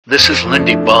This is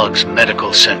Lindy Boggs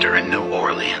Medical Center in New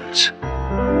Orleans.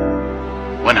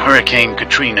 When Hurricane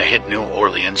Katrina hit New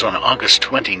Orleans on August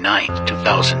 29,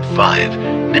 2005,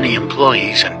 many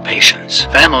employees and patients,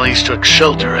 families took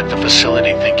shelter at the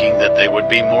facility thinking that they would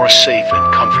be more safe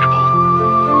and comfortable.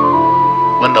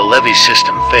 When the levee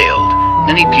system failed,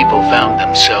 many people found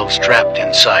themselves trapped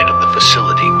inside of the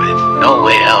facility with no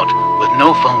way out, with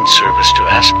no phone service to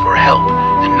ask for help,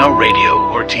 and no radio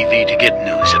or TV to get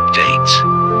news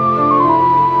updates.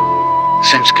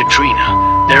 Since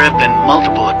Katrina, there have been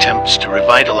multiple attempts to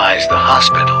revitalize the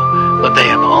hospital, but they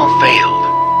have all failed.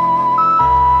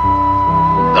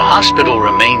 The hospital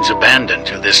remains abandoned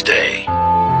to this day.